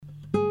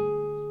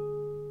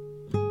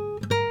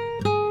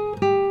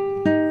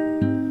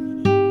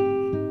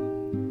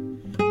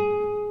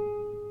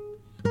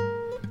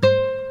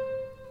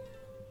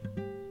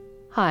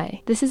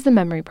Hi, this is The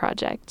Memory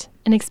Project,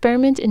 an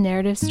experiment in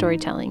narrative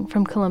storytelling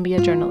from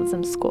Columbia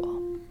Journalism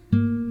School.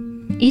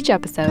 Each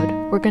episode,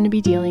 we're going to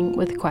be dealing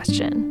with a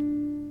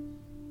question.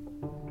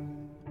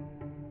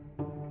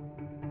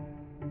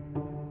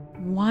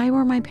 Why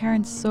were my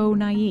parents so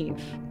naive?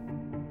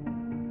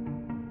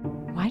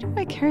 Why do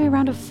I carry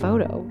around a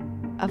photo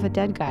of a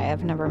dead guy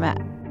I've never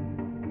met?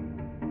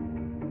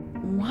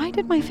 Why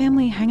did my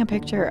family hang a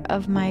picture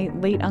of my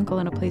late uncle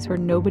in a place where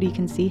nobody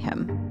can see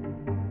him?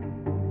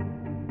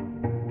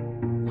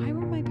 Why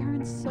were my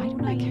parents so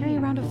naive? Why do I carry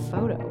around a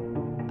photo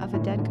of a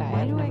dead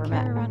guy I've never met? Why do I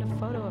carry around a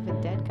photo of a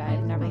dead guy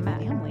I've never met?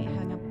 My family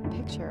hung a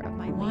picture of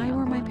my late uncle. Why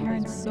were my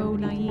parents so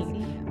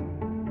naive?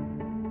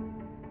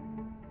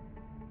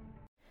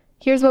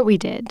 Here's what we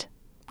did.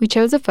 We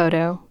chose a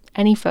photo,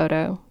 any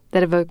photo,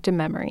 that evoked a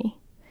memory.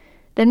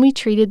 Then we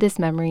treated this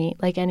memory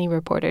like any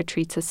reporter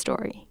treats a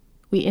story.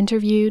 We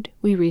interviewed,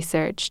 we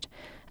researched,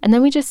 and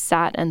then we just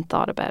sat and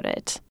thought about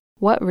it.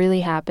 What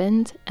really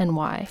happened and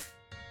why?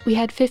 We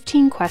had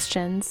 15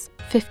 questions,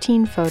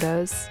 15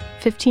 photos,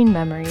 15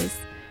 memories,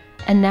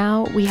 and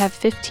now we have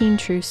 15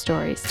 true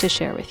stories to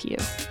share with you.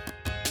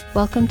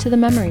 Welcome to The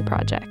Memory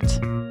Project.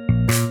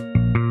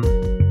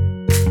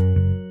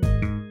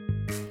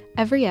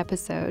 Every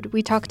episode,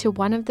 we talk to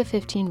one of the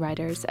 15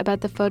 writers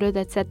about the photo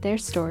that set their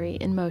story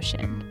in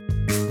motion.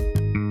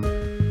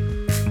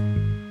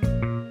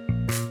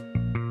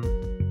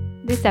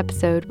 This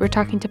episode, we're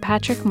talking to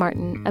Patrick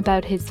Martin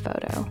about his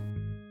photo.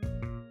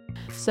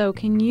 So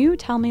can you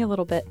tell me a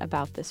little bit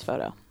about this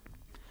photo?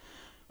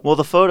 Well,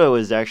 the photo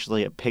is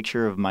actually a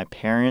picture of my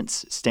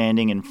parents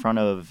standing in front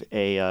of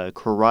a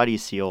karate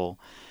seal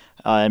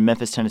in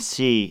Memphis,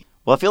 Tennessee.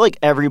 Well, I feel like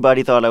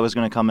everybody thought I was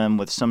going to come in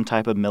with some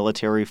type of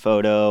military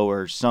photo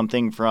or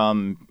something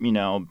from,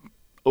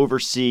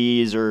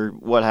 overseas or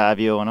what have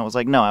you. And I was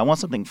like, no, I want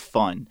something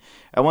fun.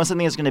 I want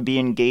something that's going to be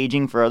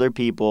engaging for other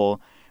people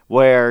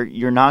where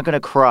you're not going to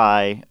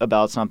cry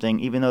about something,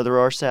 even though there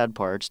are sad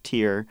parts,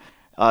 tear.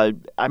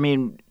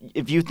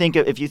 If you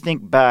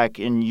think back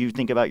and you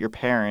think about your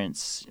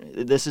parents,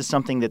 this is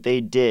something that they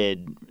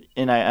did.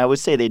 And I would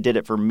say they did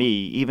it for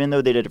me, even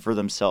though they did it for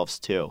themselves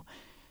too.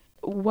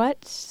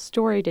 What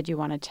story did you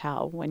want to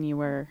tell when you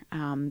were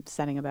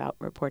setting about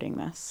reporting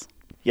this?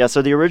 Yeah,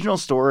 so the original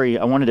story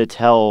I wanted to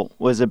tell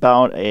was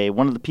about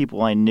one of the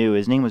people I knew.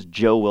 His name was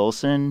Joe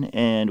Wilson,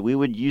 and we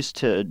used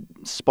to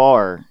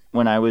spar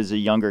when I was a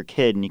younger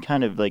kid, and he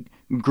kind of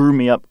grew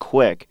me up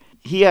quick.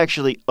 He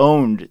actually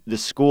owned the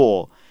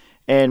school,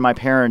 and my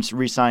parents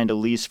re-signed a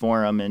lease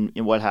for him and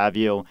what have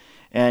you.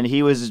 And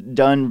he was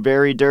done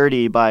very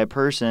dirty by a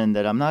person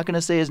that I'm not going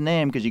to say his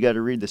name because you got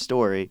to read the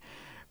story.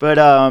 But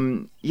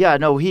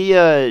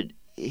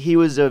he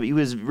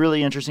was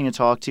really interesting to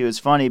talk to. It's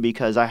funny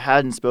because I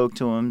hadn't spoke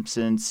to him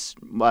since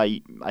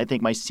I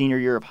think my senior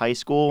year of high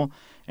school,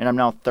 and I'm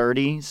now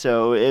 30.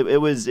 So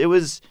it was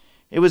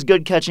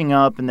good catching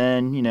up, and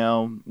then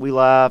we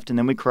laughed, and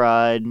then we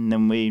cried, and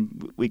then we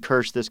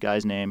cursed this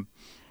guy's name.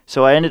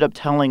 So I ended up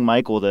telling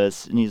Michael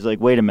this, and he's like,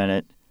 "Wait a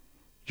minute,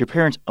 your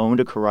parents owned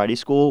a karate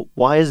school?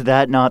 Why is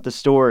that not the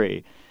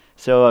story?"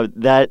 So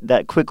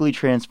that quickly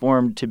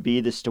transformed to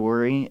be the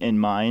story in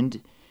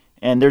mind.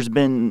 And there's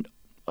been,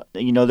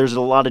 there's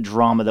a lot of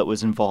drama that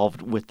was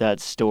involved with that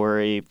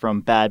story,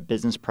 from bad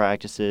business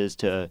practices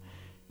to,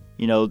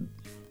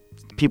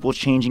 people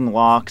changing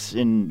locks,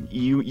 and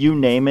you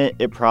name it,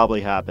 it probably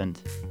happened.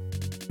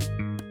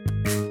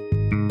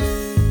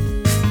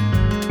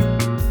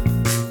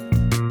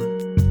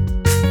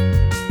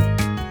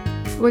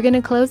 We're going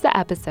to close the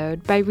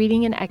episode by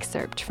reading an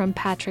excerpt from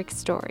Patrick's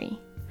story.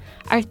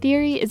 Our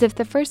theory is if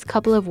the first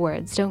couple of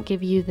words don't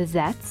give you the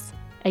zets,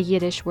 a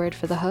Yiddish word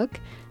for the hook,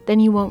 then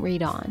you won't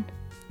read on.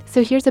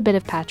 So here's a bit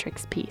of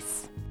Patrick's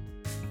piece.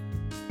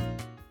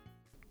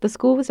 The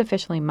school was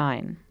officially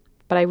mine,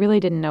 but I really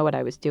didn't know what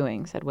I was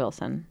doing, said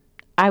Wilson.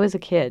 I was a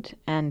kid,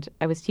 and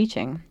I was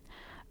teaching.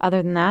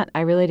 Other than that,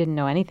 I really didn't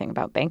know anything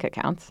about bank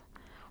accounts.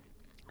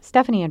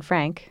 Stephanie and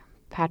Frank,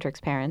 Patrick's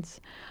parents,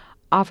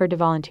 offered to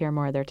volunteer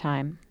more of their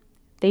time.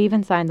 They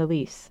even signed the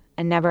lease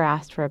and never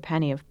asked for a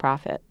penny of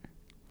profit.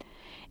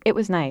 It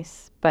was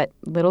nice, but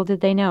little did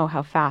they know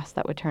how fast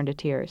that would turn to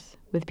tears,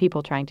 with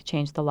people trying to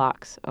change the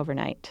locks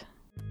overnight.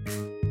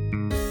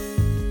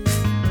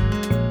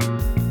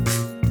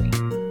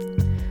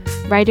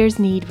 Writers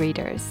need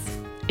readers.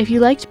 If you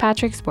liked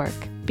Patrick's work,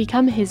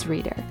 become his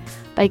reader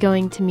by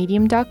going to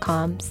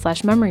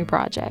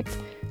medium.com/memoryproject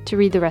to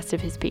read the rest of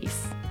his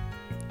piece.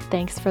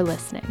 Thanks for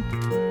listening.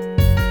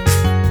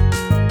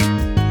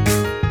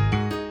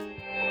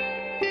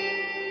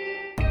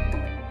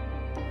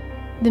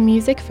 The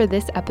music for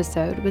this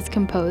episode was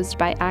composed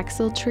by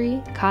Axel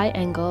Tree, Kai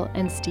Engel,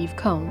 and Steve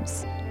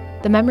Combs.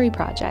 The Memory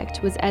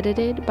Project was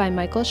edited by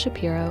Michael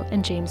Shapiro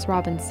and James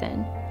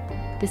Robinson.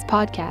 This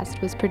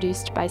podcast was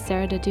produced by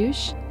Sarah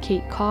Dadouche,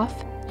 Kate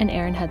Koff, and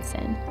Aaron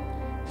Hudson.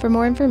 For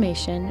more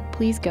information,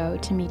 please go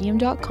to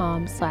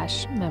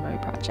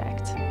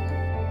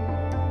medium.com/memoryproject.